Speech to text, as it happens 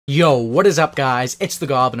Yo, what is up guys? It's the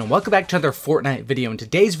Goblin and welcome back to another Fortnite video. In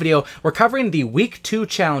today's video, we're covering the Week 2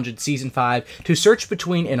 challenge in Season 5 to search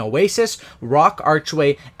between an Oasis, Rock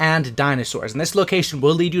Archway, and Dinosaurs. And this location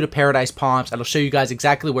will lead you to Paradise Palms. It'll show you guys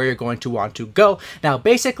exactly where you're going to want to go. Now,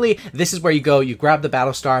 basically, this is where you go. You grab the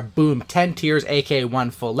Battle Star, boom, 10 tiers, aka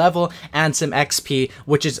 1 full level, and some XP,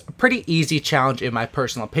 which is a pretty easy challenge in my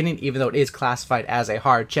personal opinion, even though it is classified as a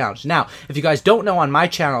hard challenge. Now, if you guys don't know, on my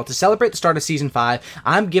channel, to celebrate the start of Season 5,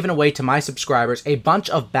 I'm giving away to my subscribers a bunch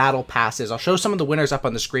of battle passes. I'll show some of the winners up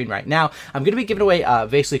on the screen right now. I'm going to be giving away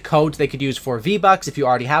basically codes they could use for V-Bucks if you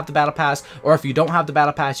already have the battle pass, or if you don't have the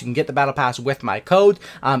battle pass, you can get the battle pass with my code,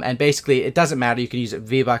 and basically it doesn't matter, you can use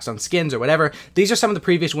V-Bucks on skins or whatever. These are some of the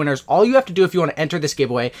previous winners. All you have to do if you want to enter this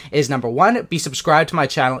giveaway is number 1, be subscribed to my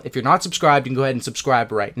channel. If you're not subscribed, you can go ahead and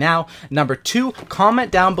subscribe right now. Number 2, comment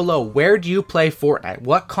down below, where do you play Fortnite?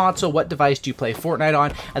 What console, what device do you play Fortnite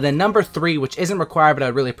on? And then number 3, which isn't required, but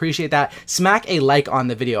I'd really appreciate that, smack a like on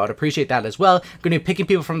the video. I'd appreciate that as well. I'm going to be picking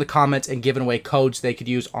people from the comments and giving away codes they could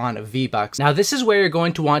use on V-Bucks. Now, this is where you're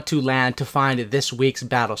going to want to land to find this week's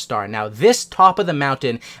Battle Star. Now, this top of the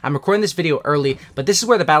mountain, I'm recording this video early, but this is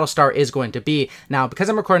where the Battle Star is going to be. Now, because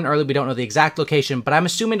I'm recording early, we don't know the exact location, but I'm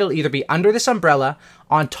assuming it'll either be under this umbrella,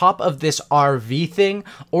 on top of this RV thing,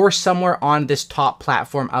 or somewhere on this top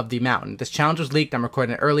platform of the mountain. This challenge was leaked. I'm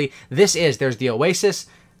recording it early. There's the Oasis,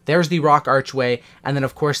 there's the Rock Archway, and then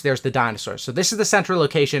of course there's the Dinosaurs. So this is the central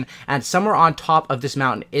location, and somewhere on top of this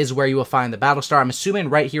mountain is where you will find the Battle Star. I'm assuming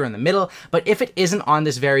right here in the middle, but if it isn't on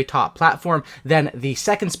this very top platform, then the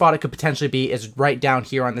second spot it could potentially be is right down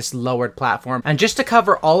here on this lowered platform. And just to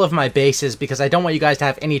cover all of my bases, because I don't want you guys to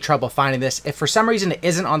have any trouble finding this, if for some reason it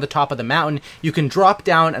isn't on the top of the mountain, you can drop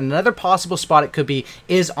down, and another possible spot it could be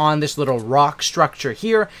is on this little rock structure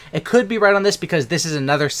here. It could be right on this because this is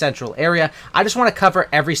another central area. I just want to cover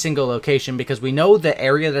every single location because we know the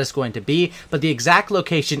area that it's going to be, but the exact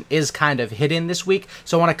location is kind of hidden this week,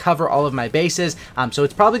 so I want to cover all of my bases. So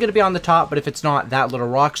it's probably going to be on the top, but if it's not, that little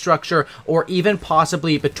rock structure, or even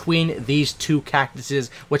possibly between these two cactuses,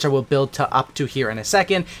 which I will build to up to here in a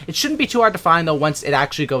second. It shouldn't be too hard to find though once it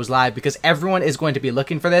actually goes live, because everyone is going to be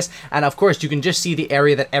looking for this, and of course you can just see the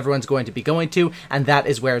area that everyone's going to be going to, and that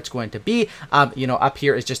is where it's going to be. You know, up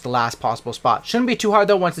here is just the last possible spot. Shouldn't be too hard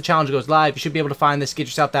though. Once the challenge goes live, you should be able to find this, get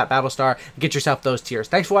yourself that Battle Star, get yourself those tiers.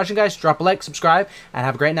 Thanks for watching guys. Drop a like, subscribe, and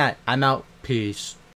have a great night. I'm out. Peace.